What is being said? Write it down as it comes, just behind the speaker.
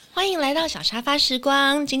欢迎来到小沙发时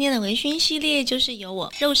光，今天的微醺系列就是由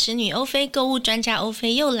我肉食女欧菲购物专家欧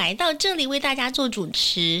菲又来到这里为大家做主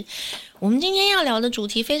持。我们今天要聊的主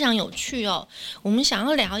题非常有趣哦，我们想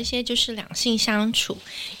要聊一些就是两性相处，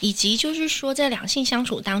以及就是说在两性相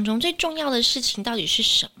处当中最重要的事情到底是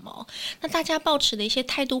什么，那大家抱持的一些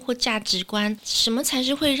态度或价值观，什么才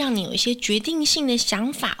是会让你有一些决定性的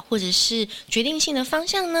想法或者是决定性的方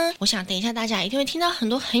向呢？我想等一下大家一定会听到很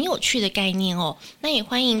多很有趣的概念哦，那也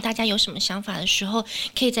欢迎大家有什么想法的时候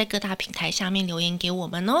可以在各大平台下面留言给我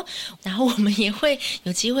们哦，然后我们也会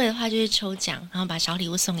有机会的话就是抽奖，然后把小礼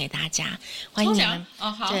物送给大家，欢迎你们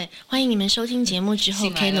对，欢迎你们收听节目之后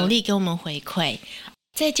可以努力给我们回馈。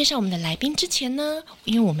在介绍我们的来宾之前呢，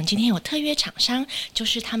因为我们今天有特约厂商，就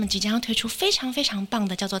是他们即将要推出非常非常棒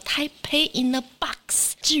的叫做 Taipei in the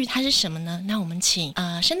Box。 至于它是什么呢，那我们请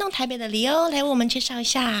生动台北的李欧来为我们介绍一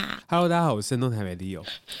下。 Hello， 大家好，我是生动台北李欧。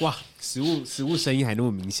哇，食物声音还那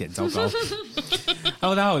么明显，糟糕。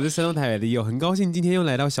Hello， 大家好，我是生动台北李欧，很高兴今天又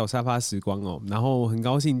来到小沙发时光哦。然后很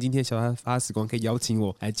高兴今天小沙发时光可以邀请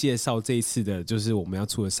我来介绍这一次的就是我们要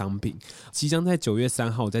出的商品，即将在9月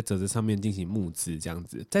3号在嘖嘖上面进行募资这样子。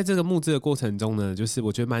在这个募资的过程中呢，就是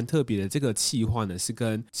我觉得蛮特别的，这个企划呢是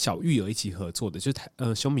跟小育儿一起合作的，就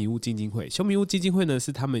是凶米屋基金会。凶米屋基金会呢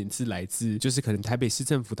是他们是来自就是可能台北市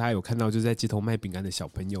政府，大家有看到就是在街头卖饼干的小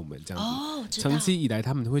朋友们这样子。哦，长期以来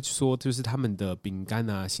他们会说就是他们的饼干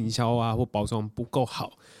啊行销啊或包装不够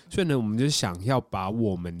好，所以呢我们就想要把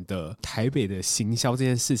我们的台北的行销这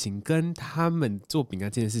件事情跟他们做饼干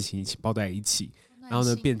这件事情一起包在一起，然后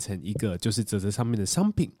呢变成一个就是嘖嘖上面的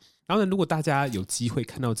商品。然后呢如果大家有机会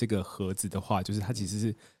看到这个盒子的话，就是它其实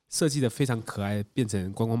是设计的非常可爱，变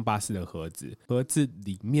成观光巴士的盒子。盒子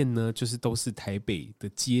里面呢就是都是台北的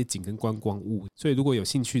街景跟观光物，所以如果有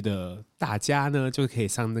兴趣的大家呢就可以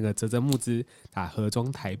上那个嘖嘖募资打盒装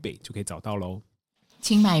台北就可以找到咯。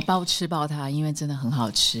请买包吃爆它，因为真的很好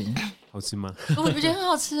吃。好吃吗？我觉得很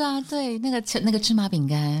好吃啊，对，那个芝麻饼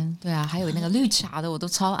干，对啊，还有那个绿茶的我都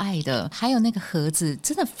超爱的，还有那个盒子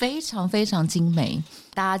真的非常非常精美。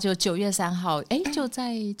大家就9月3号就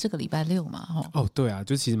在这个礼拜六嘛。哦对啊，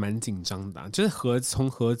就其实蛮紧张的就是从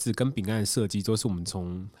盒子跟饼干的设计都是我们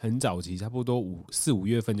从很早期差不多4、5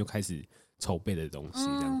月份就开始筹备的东西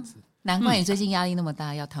这样子。难怪你最近压力那么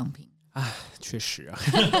大，要躺平啊，确实啊。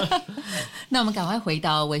那我们赶快回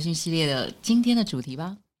到微醺系列的今天的主题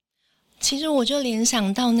吧。其实我就联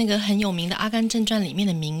想到那个很有名的《阿甘正传》里面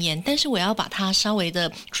的名言，但是我要把它稍微的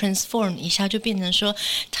transform 一下，就变成说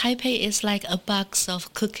Taipei is like a box of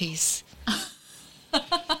cookies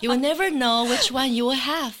You will never know which one you will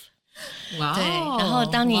have。 哇、对，然后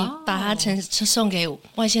当你把它送给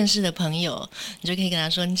外县市的朋友，你就可以跟他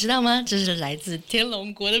说，你知道吗，这是来自天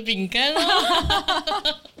龙国的饼干哦。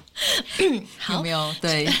好，有没有？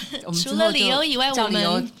对，我们除了理由以外，我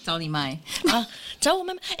们找你卖啊，找我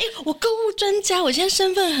们卖。我购物专家，我现在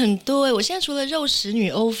身份很多我现在除了肉食女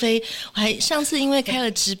欧菲，我还上次因为开了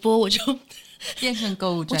直播，我就变成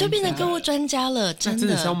购物专家，我就变成购物专家了，真的。真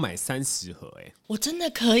的是要买30盒我真的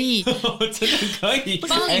可以，我真的可以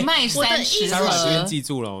帮你卖30盒。这边记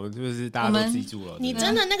住了，就是大家都记住了。你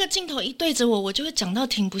真的那个镜头一对着我就会讲到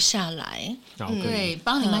停不下来。对，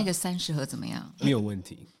帮你卖个30盒怎么样？没有问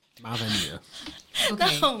题。麻烦你了。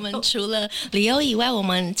那我们除了李欧以外，我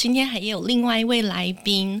们今天还有另外一位来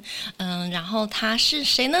宾，然后他是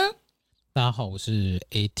谁呢？大家好，我是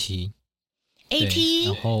AT，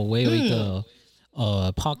 然后我也有一个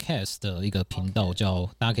podcast 的一个频道，叫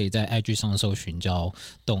大家可以在 IG 上搜寻，叫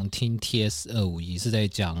懂听 TS251，是在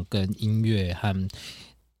讲跟音乐和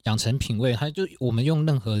养成品味，它就我们用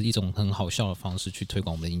任何一种很好笑的方式去推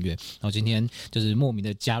广我们的音乐。然后今天就是莫名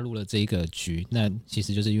的加入了这一个局，那其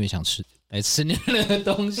实就是因为想来吃你们的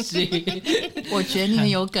东西。我觉得你们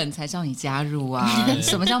有梗才叫你加入啊！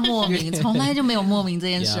什么叫莫名？从来就没有莫名这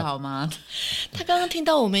件事好吗？他刚刚听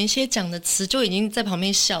到我们一些讲的词，就已经在旁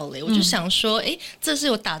边笑了。我就想说，这是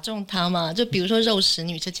有打中他吗？就比如说肉食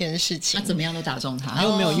女这件事情，那怎么样都打中他？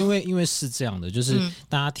没有，因为是这样的，就是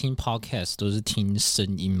大家听 podcast 都是听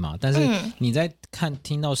声音嘛，但是你在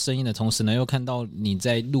听到声音的同时呢，又看到你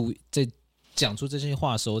在讲出这些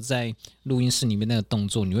话的时候，在录音室里面那个动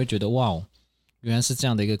作，你会觉得哇，原来是这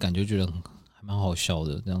样的一个感觉，觉得还蛮好笑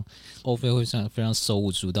的。这样欧菲会非常手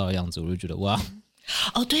舞足蹈的样子，我就觉得哇。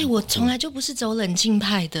对，我从来就不是走冷静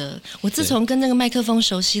派的。我自从跟那个麦克风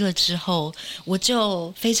熟悉了之后，我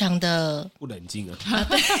就非常的不冷静啊。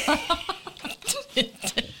对。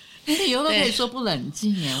你以后都可以说不冷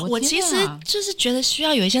静耶！我其实就是觉得需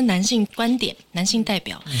要有一些男性观点、男性代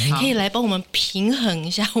表可以来帮我们平衡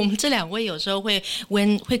一下。我们这两位有时候会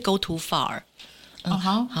go too far。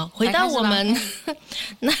好，回到我们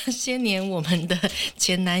那些年我们的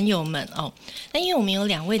前男友们哦。那因为我们有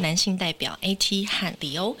2位男性代表 AT 和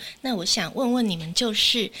李欧，那我想问问你们，就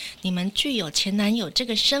是你们具有前男友这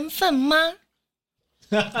个身份吗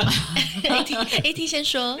？AT 先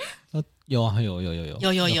说。有啊，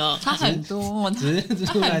有，他很多，只是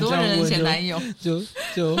很多人前男友，就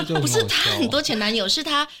不是他很多前男友，是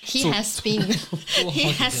他 he has been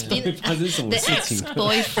发生什么 the 事情 ex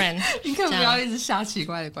boyfriend。你可不要一直下奇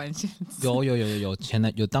怪的关键词。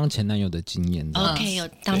有当前男友的经验。OK， 有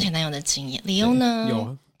当前男友的经验。李欧呢？有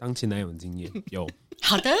啊，当前男友的经验有。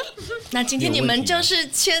好的，那今天你们就是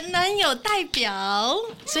前男友代表。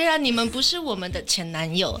虽然你们不是我们的前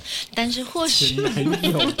男友，但是或许前男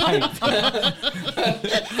友代表。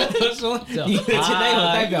说你的前男友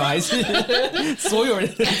代表还是所有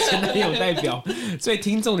人的前男友代表？所以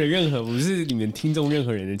听众的任何不是你们听众任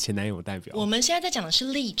何人的前男友代表。我们现在在讲的是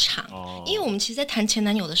立场，因为我们其实，在谈前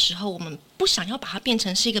男友的时候，我们不想要把它变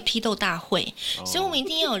成是一个批斗大会，所以我们一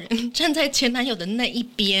定要有人站在前男友的那一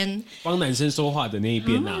边，帮男生说话的那一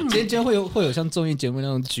边啊。今天会有像综艺节目那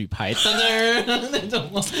种举牌噔噔那种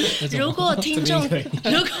吗？如果听众，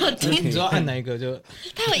你知道按哪一个就？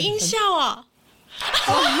他有音效哦。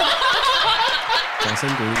掌声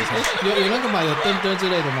鼓励一下。有那个吗？有噔噔之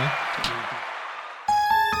类的吗？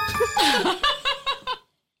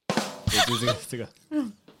就这个。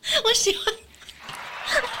我喜欢。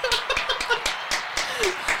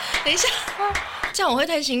等一下，这样我会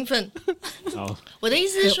太兴奋。好，我的意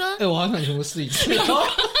思是说，我好想全部试一次。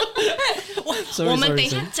我们等一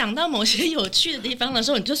下讲到某些有趣的地方的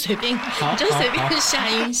时候，你就随便下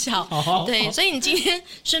音效。对，所以你今天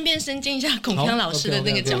顺便身兼一下孔锵老师的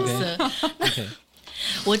那个角色。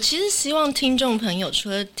我其实希望听众朋友除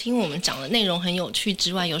了听我们讲的内容很有趣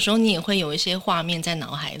之外，有时候你也会有一些画面在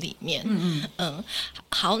脑海里面。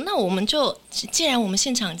好，那我们就既然我们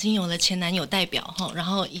现场已经有了前男友代表，然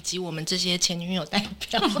后以及我们这些前女友代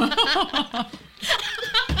表。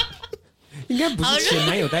应该不是前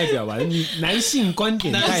男友代表吧？男性观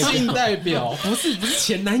点代表，不是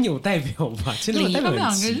前男友代表吧？前男友代表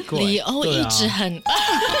很奇怪。李欧一直很。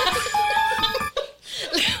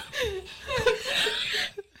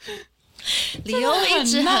李欧一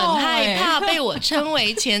直很害怕被我称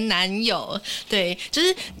为前男友，对，就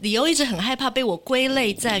是李欧一直很害怕被我归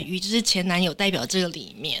类在于就是前男友代表这个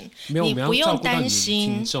里面。你不用担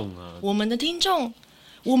心，我们的听众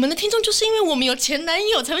就是因为我们有前男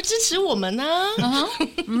友才会支持我们呢。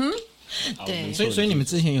对，所以你们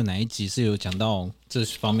之前有哪一集是有讲到这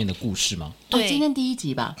方面的故事吗？对，今天第1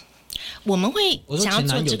集吧。我们会想要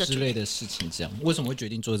做这个之类的事情，这样为什么会决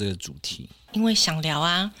定做这个主题？因为想聊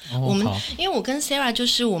啊。因为我跟 Sarah 就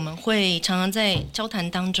是我们会常常在交谈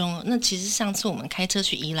当中。那其实上次我们开车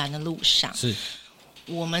去宜兰的路上，是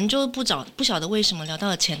我们就不晓得为什么聊到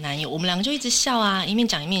了前男友，我们两个就一直笑啊，一面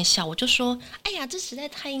讲一面笑。我就说，哎呀，这实在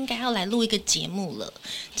太应该要来录一个节目了，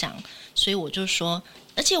这样，所以我就说。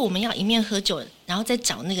而且我们要一面喝酒，然后再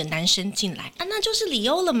找那个男生进来啊，那就是李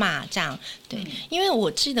欧了嘛，这样对。因为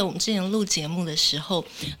我记得我们之前录节目的时候，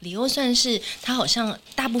李欧算是他好像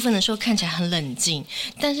大部分的时候看起来很冷静，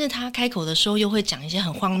但是他开口的时候又会讲一些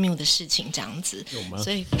很荒谬的事情，这样子。有吗？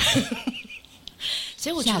所以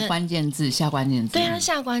我觉得下关键字，对啊，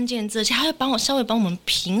下关键字，而且他会稍微帮我们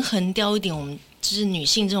平衡掉一点我们就是女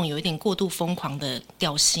性这种有一点过度疯狂的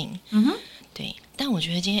调性。对。但我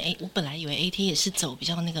觉得今天我本来以为 AT 也是走比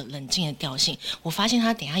较那个冷静的调性，我发现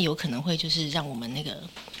他等一下有可能会就是让我们那个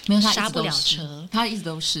刹不了车，他一直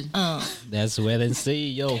都是。Let's wait and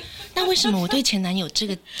see yo。那为什么我对前男友这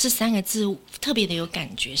3个字特别的有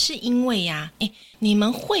感觉？是因为呀，你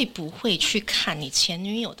们会不会去看你前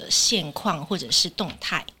女友的现况或者是动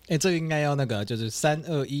态？这个应该要那个就是3、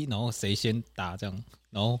2、1，然后谁先打这样，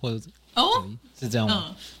然后或者是这样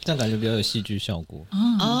吗？这样感觉比较有戏剧效果。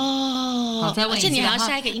而且你还要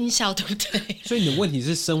下一个音效，对不对？所以你的问题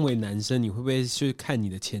是，身为男生，你会不会去看你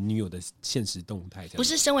的前女友的现实动态？不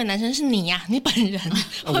是身为男生，是你呀，你本人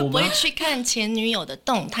会不会去看前女友的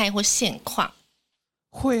动态或现况？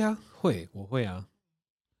会啊，我会啊。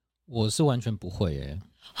我是完全不会耶。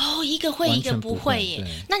一个会，一个不会耶。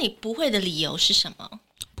那你不会的理由是什么？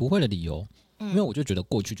不会的理由。因为我就觉得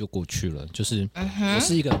过去就过去了，就是我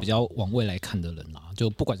是一个比较往未来看的人啦，就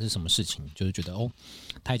不管是什么事情，就是觉得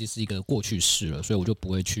它已经是一个过去式了，所以我就不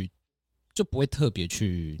会特别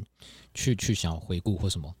去想要回顾或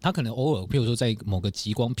什么。他可能偶尔，譬如说在某个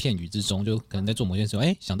极光片语之中，就可能在做某件事，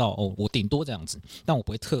想到我顶多这样子，但我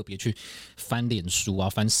不会特别去翻脸书啊、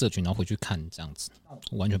翻社群，然后回去看这样子，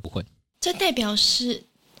我完全不会。这代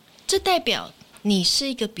表你是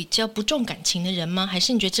一个比较不重感情的人吗？还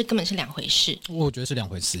是你觉得这根本是两回事？我觉得是两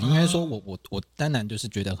回事。应该说我当然就是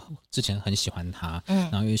觉得之前很喜欢他，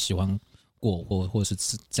然后也喜欢过或是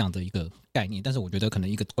这样的一个概念，但是我觉得可能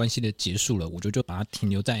一个关系的结束了，我就把它停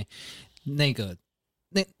留在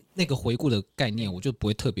那个回顾的概念，我就不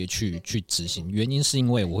会特别去执行。原因是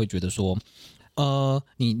因为我会觉得说，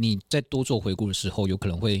你在多做回顾的时候，有可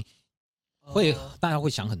能会大家会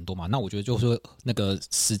想很多嘛。那我觉得就是说那个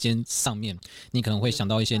时间上面，你可能会想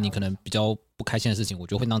到一些你可能比较不开心的事情，我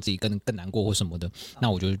就会让自己更难过或什么的。那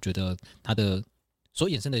我就觉得它的所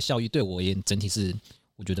衍生的效益对我而言，整体是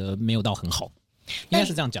我觉得没有到很好。应该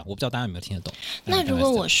是这样讲，我不知道大家有没有听得懂。那如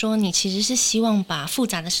果我说你其实是希望把复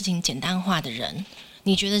杂的事情简单化的人，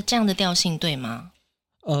你觉得这样的调性对吗？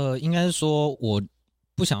应该是说我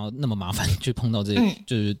不想要那么麻烦去碰到这个，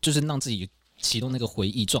就是让自己启动那个回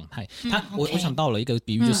忆状态。我想到了一个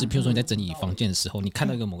比喻，就是譬如说你在整理房间的时候，你看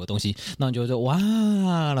到一个某个东西，那你就会说哇，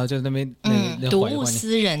然后就在那边睹物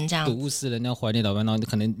思人这样，睹物思人，要怀念老伴，然后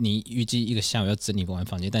可能你预计一个下午要整理完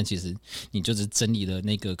房间，但其实你就只整理了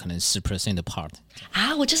那个可能10% 的 part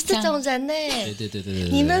啊，我就是这种人呢。对，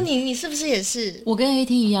你呢？你是不是也是？我跟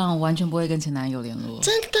AT 一样，完全不会跟前男友联络，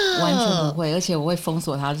真的完全不会，而且我会封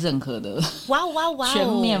锁他任何的，哇，全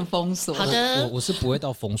面封锁。好的，我是不会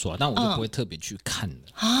到封锁，但我就不会特别去看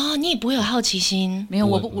的。你也不会有好奇心？没有，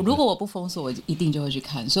如果我不封锁，我一定就会去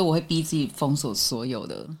看，所以我会逼自己封锁所有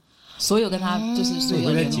跟他就是所有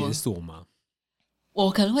联络。解锁吗？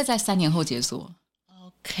我可能会在3年后解锁。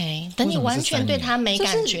OK， 等你完全对他没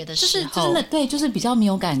感觉的时候，真的对，就是比较没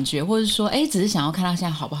有感觉，或者说只是想要看他现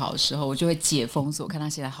在好不好的时候，我就会解封锁，看他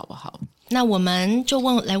现在好不好。那我们就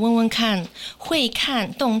来问问看，会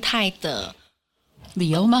看动态的理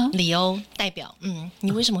由吗？理由代表，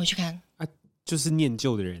你为什么会去看？就是念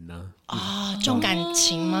旧的人呢。重感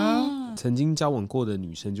情吗？曾经交往过的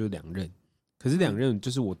女生就2任，可是2任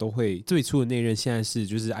就是我都会最初的那任，现在是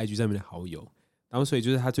就是 IG 上面的好友。然后所以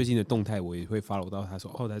就是他最近的动态我也会 follow 到，他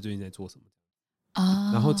说他最近在做什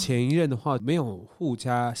么然后前一任的话没有互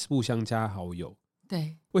相加好友。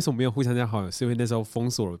对，为什么没有互相加好友？是因为那时候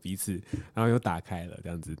封锁了彼此，然后又打开了这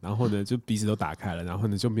样子，然后呢就彼此都打开了，然后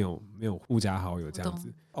呢就没有互加好友这样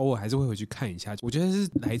子。偶尔还是会回去看一下，我觉得是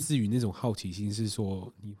来自于那种好奇心，是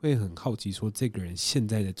说你会很好奇说这个人现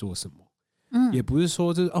在在做什么。也不是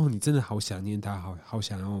说就是你真的好想念他，好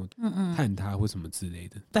想要看他或什么之类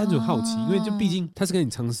的，单纯好奇，因为就毕竟他是跟你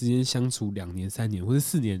长时间相处2年、3年或者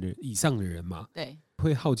4年以上的人嘛，对，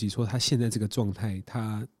会好奇说他现在这个状态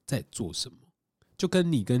他在做什么，就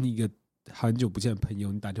跟你跟一个很久不见的朋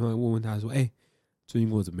友，你打电话问问他说，最近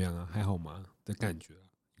过得怎么样啊？还好吗？的感觉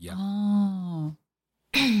一样。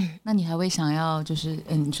那你还会想要就是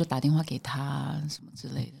你说打电话给他什么之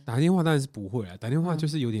类的？打电话当然是不会啊，打电话就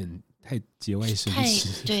是有点太节外生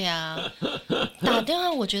枝。对啊，打电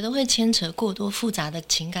话我觉得会牵扯过多复杂的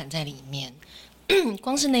情感在里面。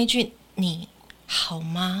光是那句你好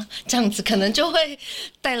吗？这样子可能就会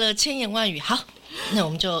带了千言万语。好，那我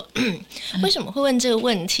们就为什么会问这个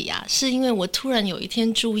问题啊？是因为我突然有一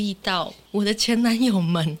天注意到我的前男友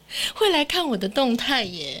们会来看我的动态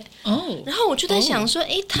耶。然后我就在想说，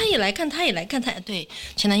他也来看，对，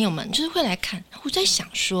前男友们就是会来看。我在想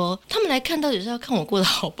说，他们来看到底是要看我过得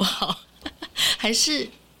好不好，还是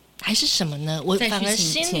什么呢？我反而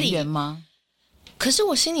心里前缘吗？可是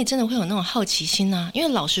我心里真的会有那种好奇心啊，因为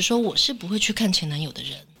老实说，我是不会去看前男友的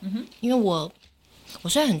人。因为我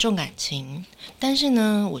虽然很重感情，但是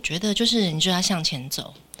呢，我觉得就是你就要向前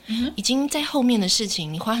走。已经在后面的事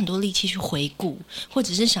情，你花很多力气去回顾，或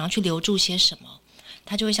者是想要去留住些什么，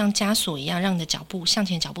它就会像枷锁一样，让你的向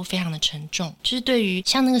前脚步非常的沉重。就是对于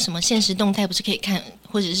像那个什么现实动态，不是可以看，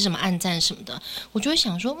或者是什么按赞什么的，我就会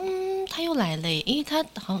想说，他又来了耶，因为他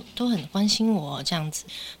好像都很关心我这样子，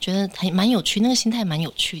觉得还蛮有趣，那个心态蛮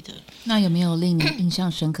有趣的。那有没有令你印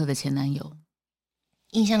象深刻的前男友？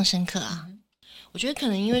印象深刻啊？我觉得可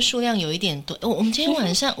能因为数量有一点多。我们今天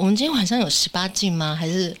晚上有18禁吗？还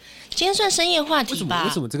是今天算深夜话题吧？为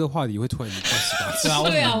什么这个话题会突然到18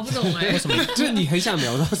禁？对啊，我不懂为什么？就是你很想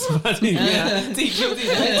聊到18禁里面自己 Q 自己，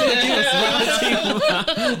这个有18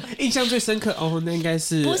禁吗？印象最深刻那应该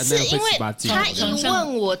是不是因为他一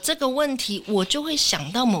问我这个问题，我就会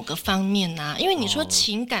想到某个方面啊。因为你说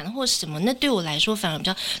情感或什么，那对我来说反而比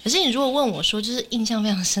较。可是你如果问我说，就是印象非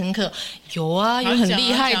常深刻，有啊，有很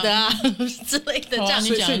厉害的啊之类的这样。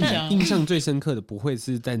所以你印象最深刻的不会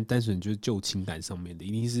是单纯就是就情感上面的，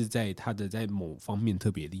一定是在他的在某方面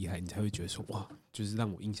特别厉害，你才会觉得说哇，就是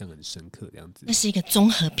让我印象很深刻这样子。那是一个综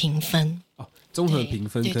合评分综合评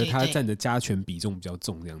分，可是他占的加权比重比较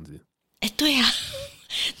重这样子。对啊，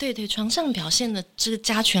对对，床上表现的这个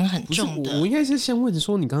加权很不是重的。我应该是先问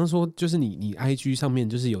说，你刚刚说就是你 IG 上面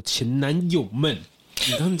就是有前男友们，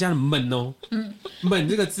你刚刚加了们哦，们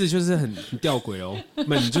这个字就是很吊诡哦，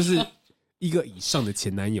们就是一个以上的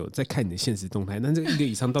前男友在看你的现实动态，那这个一个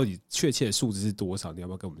以上到底确切的数字是多少？你要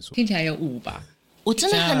不要跟我们说？听起来有5吧？我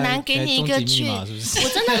真的很难给你一个现在终极密码是不是我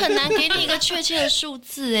真的很难给你一个确切的数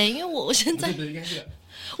字哎，因为我现在对，应该是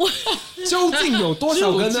我究竟有多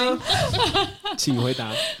少个呢？请回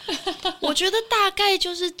答。我觉得大概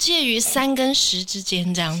就是介于3跟10之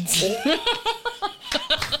间这样子。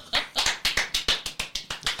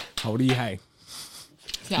好厉害，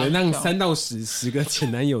能让3到10个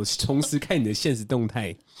前男友同时看你的现实动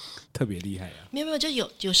态，特别厉害啊！没有，就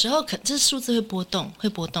有时候这数字会波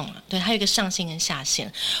动啊。对，还有一个上限跟下限。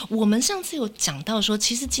我们上次有讲到说，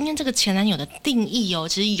其实今天这个前男友的定义哦，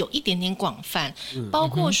其实有一点点广泛，包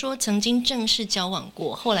括说曾经正式交往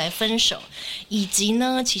过，后来分手，以及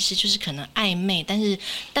呢，其实就是可能暧昧，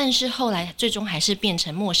但是后来最终还是变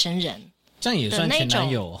成陌生人。这样也算前男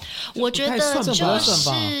友？我觉得就不太算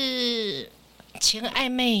吧是前暧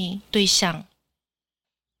昧对象。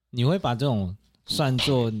你会把这种算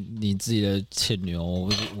作你自己的前女友？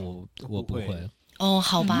我不会。哦，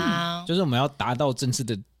好吧，就是我们要达到正式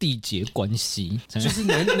的缔结关系，就是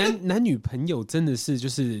男女朋友真的是就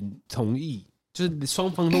是同意，就是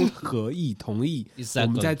双方都合意同意，我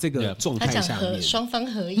们在这个状态下面，双方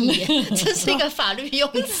合意耶，这是一个法律用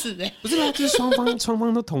词哎，不是吧？就是双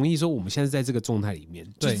方都同意说我们现在在这个状态里面，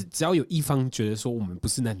就是只要有一方觉得说我们不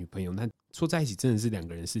是男女朋友，那说在一起真的是2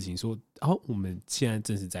个人的事情，说我们现在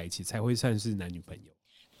正式在一起才会算是男女朋友。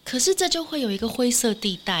可是这就会有一个灰色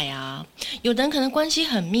地带啊，有的人可能关系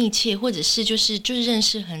很密切，或者是就是认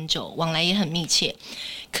识很久，往来也很密切，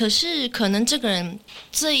可是可能这个人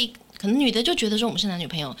可能女的就觉得说我们是男女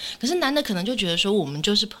朋友，可是男的可能就觉得说我们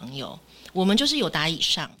就是朋友，我们就是有达以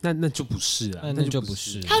上，那就不是啊，那就不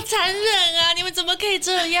是。好残忍啊！你们怎么可以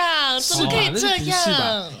这样？怎么可以这样？是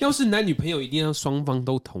吧？要是男女朋友，一定要双方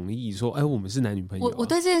都同意说，我们是男女朋友。我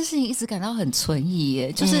对这件事情一直感到很存疑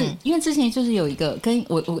耶，就是因为之前就是有一个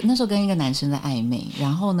我那时候跟一个男生在暧昧，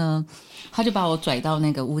然后呢，他就把我拽到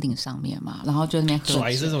那个屋顶上面嘛，然后就在那边喝。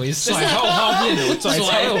拽是什么意思？拽还有画面的，拽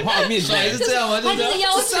才有画面。拽是这样吗？他就是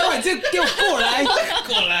要求你这给我过来，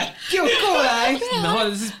给我过来，然后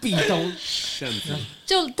就是壁咚这样子，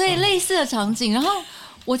就对类似的场景。然后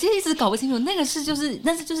我其实一直搞不清楚那是就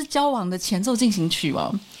是交往的前奏进行曲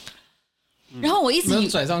嘛。然后我一直没有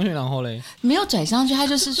拽上去，然后嘞没有拽上去，他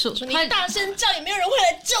就是说你大声叫也没有人会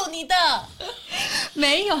来救你的。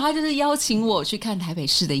没有，他就是邀请我去看台北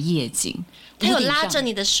市的夜景。他有拉着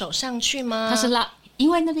你的手上去吗？他是拉，因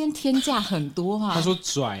为那边天价很多嘛。他说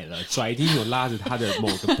拽一定有拉着他的某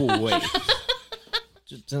个部位，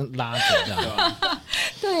就真的拉着这样。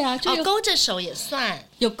对啊，就勾着手也算，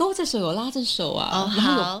有勾着手，有拉着手啊，然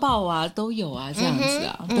后有抱啊，都有啊，这样子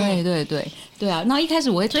啊。对啊。那一开始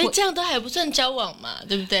我会，所以这样都还不算交往嘛，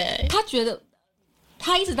对不对？他觉得。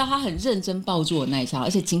他一直到他很认真抱住我那一下，而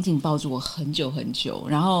且紧紧抱住我很久很久，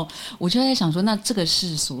然后我就在想说，那这个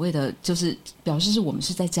是所谓的，就是表示是我们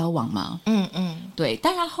是在交往吗？对。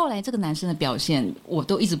但他后来这个男生的表现，我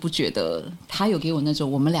都一直不觉得他有给我那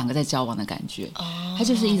种我们2个在交往的感觉。他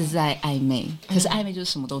就是一直在暧昧，可是暧昧就是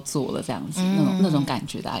什么都做了这样子，那种感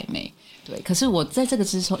觉的暧昧。对。可是我在这个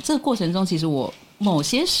过程中，其实我某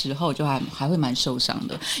些时候就还会蛮受伤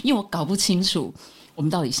的，因为我搞不清楚。我们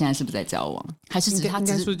到底现在是不是在交往，还是应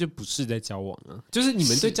该说就不是在交往啊？就是你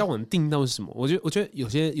们对交往的定义到是什么？我觉得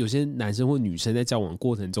有些男生或女生在交往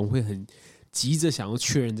过程中会很急着想要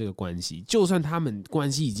确认这个关系，就算他们关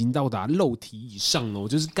系已经到达肉体以上了，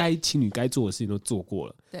就是情侣该做的事情都做过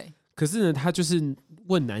了，对。可是呢，他就是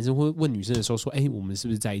问男生或问女生的时候说：“我们是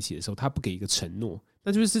不是在一起？”的时候，他不给一个承诺，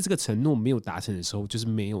那就是这个承诺没有达成的时候，就是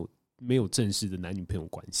没有正式的男女朋友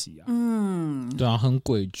关系啊。对啊，很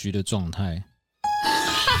诡谲的状态。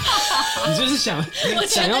你就是想要按，你就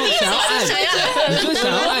是想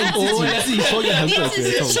要按自己说一个很诡谲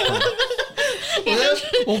的状态。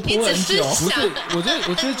我不很久，不是，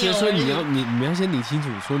我就是觉得说你们要先理清楚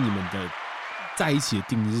说你们的在一起的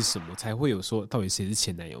定义是什么，才会有说到底谁是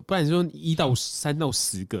前男友。不然说3到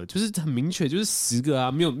10个，就是很明确，就是10个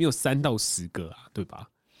啊，没有3到10个啊，对吧？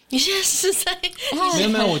你现在是在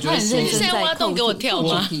没有，我觉得你现在挖洞给我跳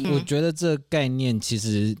吗？我觉得这个概念其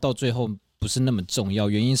实到最后不是那么重要，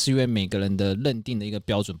原因是因为每个人的认定的一个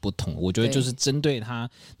标准不同，我觉得就是针对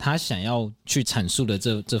他想要去阐述的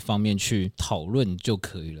这方面去讨论就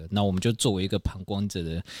可以了。那我们就作为一个旁观者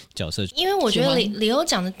的角色，因为我觉得李欧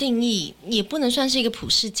讲的定义也不能算是一个普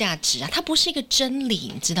世价值啊，它不是一个真理，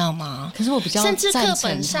你知道吗？可是我比较甚至课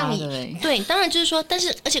本上对，当然就是说，但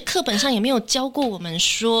是而且课本上也没有教过我们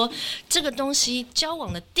说这个东西交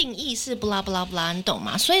往的定义是不啦不啦不啦，你懂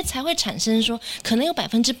吗？所以才会产生说，可能有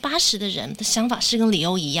80%的人的想法是跟李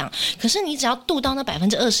欧一样，可是你只要渡到那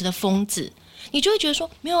20%的疯子，你就会觉得说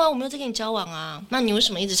没有啊，我没有在跟你交往啊，那你为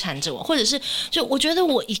什么一直缠着我？或者是就我觉得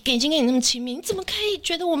我已经跟你那么亲密，你怎么可以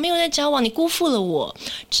觉得我没有在交往？你辜负了我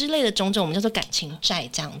之类的种种，我们叫做感情债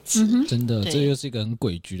这样子。真的，这又是一个很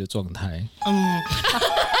诡谲的状态。好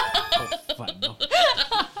烦哦。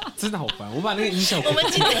真的好烦，我把那个音效。我们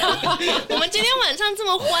今天晚上这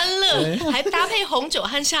么欢乐，还搭配红酒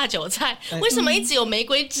和下酒菜，为什么一直有玫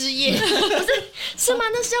瑰之夜？不是吗？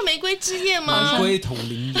那是叫玫瑰之夜吗？玫瑰同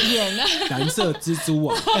林演蓝色蜘蛛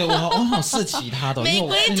网。我好试其他的，玫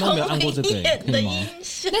瑰同林演的音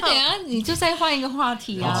效。那等一下你就再换一个话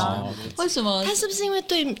题啊？为什么？他是不是因为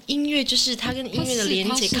对音乐就是他跟音乐的连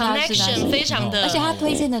接 connection 非常的，而且他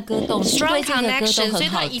推荐的歌都 strong 推荐的歌都 connection， 很好听，所以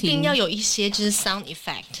他一定要有一些就是 sound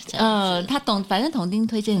effect。他反正统丁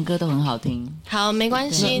推荐的歌都很好听。好，没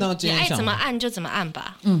关系，你爱怎么按就怎么按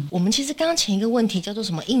吧。我们其实刚刚前一个问题叫做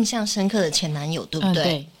什么印象深刻的前男友，对不对？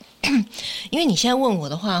对。因为你现在问我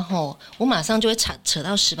的话吼，我马上就会扯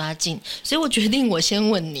到18禁，所以我决定我先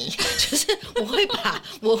问你，就是我会把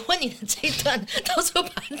我问你的这一段到时候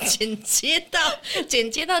把它剪接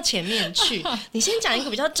到前面去。你先讲一个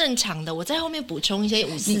比较正常的，我在后面补充一些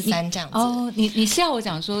543这样子。哦，你是要我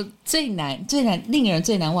讲说最难令人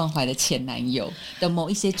最难忘怀的前男友的某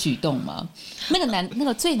一些举动吗？那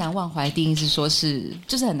个最难忘怀的定义是说是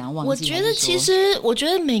就是很难忘记。我觉得其实我觉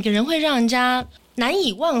得每个人会让人家难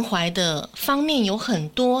以忘怀的方面有很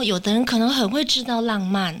多，有的人可能很会制造浪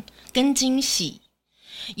漫跟惊喜，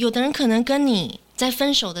有的人可能跟你在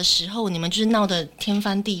分手的时候，你们就是闹得天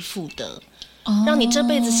翻地覆的，让你这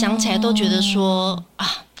辈子想起来都觉得说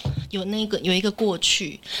啊，有一个过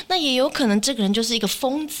去。那也有可能这个人就是一个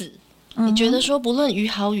疯子，你觉得说不论于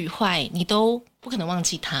好与坏，你都不可能忘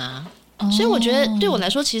记他。所以我觉得对我来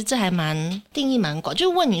说，其实这还定义蛮广。就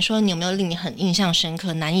问你说，你有没有令你很印象深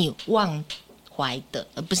刻、难以忘怀的？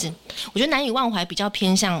不是，我觉得难以忘怀比较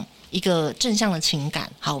偏向一个正向的情感。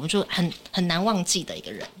好，我们就很难忘记的一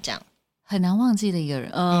个人，这样很难忘记的一个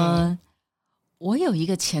人。我有一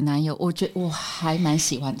个前男友，我觉得我还蛮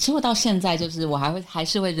喜欢。其实我到现在就是我还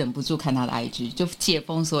是会忍不住看他的 IG， 就解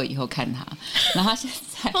封锁以后看他，然后他现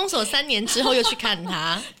在封锁3年之后又去看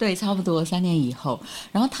他，对，差不多3年以后。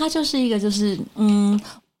然后他就是一个就是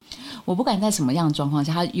我不管在什么样的状况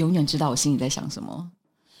下，他永远知道我心里在想什么，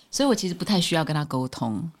所以我其实不太需要跟他沟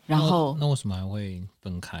通。然后那为什么还会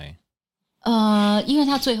分开？因为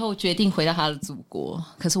他最后决定回到他的祖国，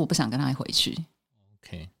可是我不想跟他回去。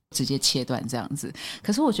OK。直接切断这样子，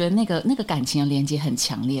可是我觉得那个感情的连接很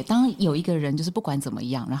强烈。当有一个人就是不管怎么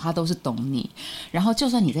样，然后他都是懂你，然后就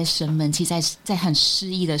算你在生闷气，在很失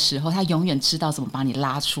意的时候，他永远知道怎么把你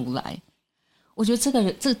拉出来。我觉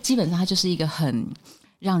得这基本上他就是一个很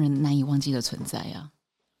让人难以忘记的存在啊。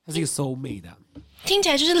他是一个 soul mate 啊，听起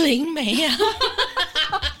来就是灵媒啊。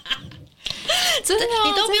真的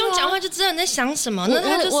你都不用讲话就知道你在想什么，那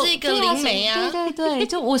他就是一个灵媒啊。对，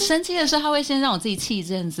就我生气的时候，他会先让我自己气一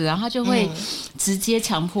阵子，然后他就会直接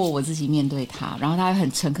强迫我自己面对他，然后他会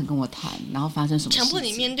很诚恳跟我谈，然后发生什么事情。强迫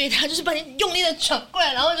你面对他，就是把你用力的转过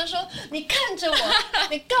来，然后就说你看着我，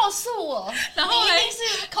你告诉我，然后你一定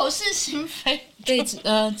是口是心非，对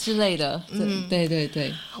之类的。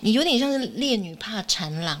对，你有点像是烈女怕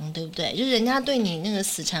缠郎，对不对？就是人家对你那个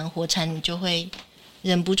死缠活缠，你就会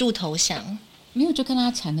忍不住投降。没有，就跟他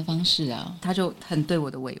缠的方式啊，他就很对我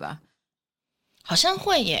的尾巴，好像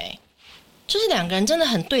会耶，就是两个人真的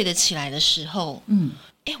很对得起来的时候，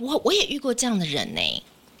我也遇过这样的人呢，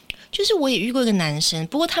就是我也遇过一个男生，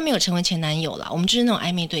不过他没有成为前男友啦，我们就是那种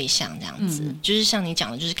暧昧对象这样子，就是像你讲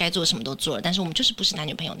的，就是该做什么都做了，但是我们就是不是男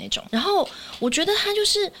女朋友那种。然后我觉得他就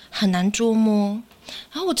是很难捉摸。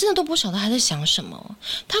然后我真的都不晓得他在想什么，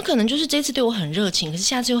他可能就是这次对我很热情，可是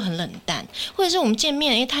下次又很冷淡，或者是我们见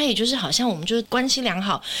面，他也就是好像我们就是关系良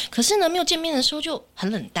好，可是呢没有见面的时候就很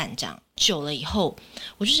冷淡，这样久了以后，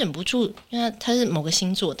我就忍不住，因为他是某个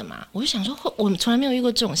星座的嘛，我就想说，我从来没有遇过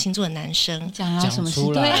这种星座的男生，讲什么星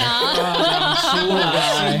座？对啊，讲出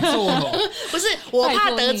来，星座不是我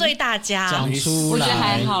怕得罪大家，讲出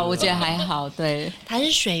来，我觉得还好，对，他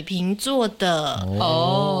是水瓶座的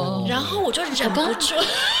然后我就忍不住。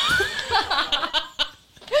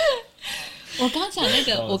我刚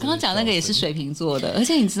刚讲那个也是水瓶座的，而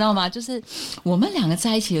且你知道吗？就是我们两个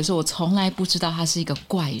在一起的时候，我从来不知道他是一个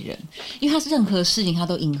怪人，因为他任何事情他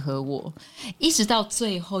都迎合我，一直到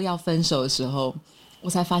最后要分手的时候，我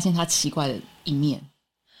才发现他奇怪的一面。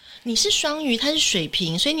你是双鱼，他是水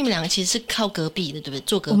瓶，所以你们两个其实是靠隔壁的，对不对？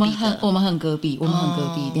坐隔壁的。我们很隔壁，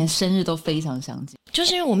连生日都非常相近。就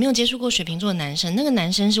是因为我没有接触过水瓶座的男生，那个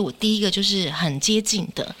男生是我第一个就是很接近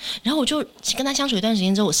的，然后我就跟他相处一段时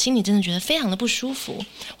间之后，我心里真的觉得非常的不舒服，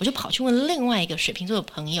我就跑去问另外一个水瓶座的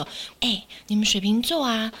朋友，你们水瓶座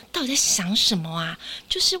啊，到底在想什么啊？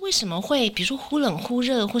就是为什么会比如说忽冷忽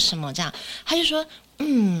热或什么这样？他就说。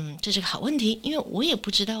这是个好问题，因为我也不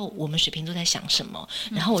知道我们水瓶座在想什么，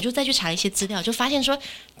然后我就再去查一些资料，就发现说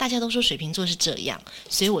大家都说水瓶座是这样，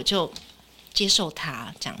所以我就接受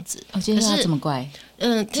他这样子。接受他这么怪，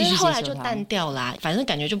但是后来就淡掉啦，反正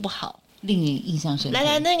感觉就不好。令你印象深刻。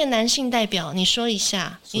来，那个男性代表，你说一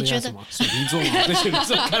下，你觉得水瓶座吗？对水瓶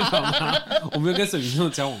座看法吗？我没有跟水瓶座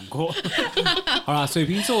交往过。好啦，水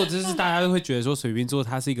瓶座就是大家都会觉得说，水瓶座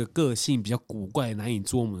他是一个个性比较古怪、难以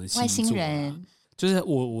捉摸的星座，外星人。就是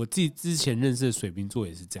我自己之前认识的水瓶座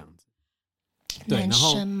也是这样子。对，男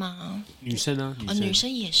生吗？女生啊，女生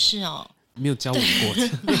也是哦。没有交往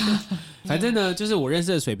过。反正呢，就是我认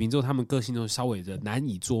识的水瓶座，他们个性都稍微的难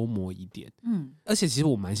以捉摸一点。而且其实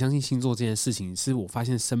我蛮相信星座这件事情，是我发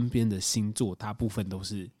现身边的星座大部分都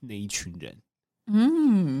是那一群人。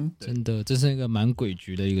真的，这是一个蛮诡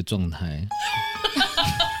谲的一个状态。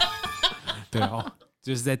对哦。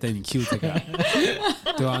就是在等你 Q 这个、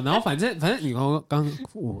对吧、然后反正你刚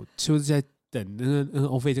我就是在等那个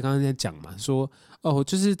欧菲就刚刚在讲嘛，说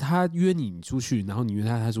就是他约你出去，然后你约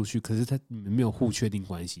他出去，可是你们没有互确定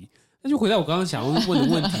关系，那就回到我刚刚想要问的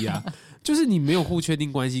问题啊，就是你没有互确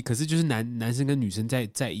定关系，可是就是男生跟女生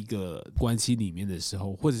在一个关系里面的时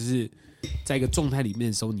候，或者是在一个状态里面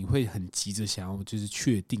的时候，你会很急着想要就是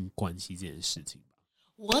确定关系这件事情。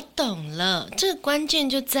我懂了，这个关键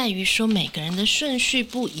就在于说每个人的顺序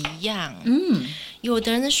不一样。有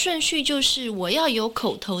的人的顺序就是我要有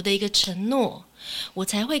口头的一个承诺，我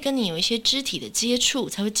才会跟你有一些肢体的接触，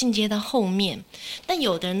才会进阶到后面。但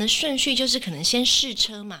有的人的顺序就是可能先试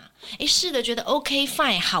车嘛，试了觉得 OK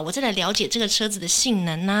fine 好，我再来了解这个车子的性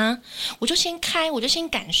能啊，我就先开，我就先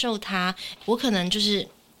感受它，我可能就是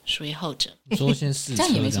属于后者。说先试车这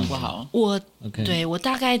样也没什么不好。对我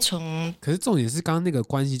大概从，可是重点是刚刚那个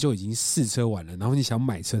关系就已经试车完了，然后你想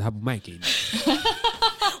买车，他不卖给你。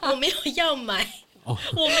我没有要买，我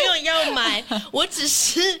没有要买，我只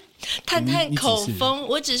是探探口风，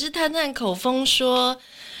我只是探探口风说，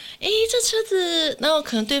这车子，然后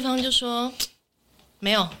可能对方就说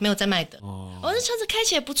没有在卖的，这车子开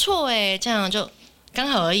起来不错这样就。刚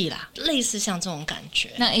好而已啦，类似像这种感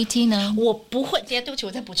觉。那 AT 呢？我不会，对不起，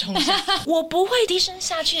我再补充一下，我不会低声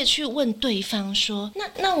下气的去问对方说，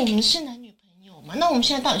那我们是男女朋友吗？那我们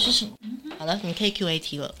现在到底是什么？好了，你可以 Q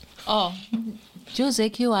AT 了。就直接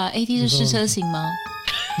Q 啊 ，AT 是试车型吗？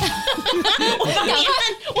我帮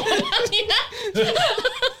你按。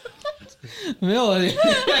没有，你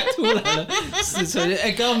太突然了，试车。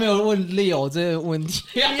刚刚没有问 Leo 这个问题，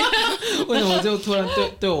为什么就突然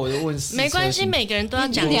对我就问试车？没关系，每个人都要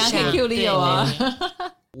讲一下。你还可以 Q Leo 啊。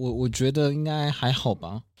我觉得应该还好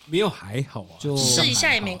吧，没有还好啊，就试一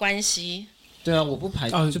下也没关系。对啊，我不排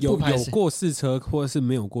有过试车或者是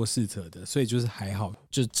没有过试车的，所以就是还好，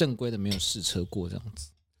就正规的没有试车过这样子。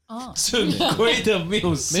正规的没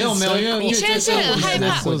有试车，没有，因为你现在是很害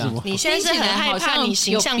怕，你现在是很害怕你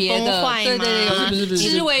形象崩坏吗？对，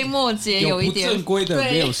枝微末节有一点。有不正规的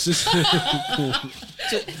没有试车过，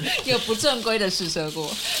有不正规的试车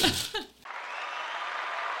过。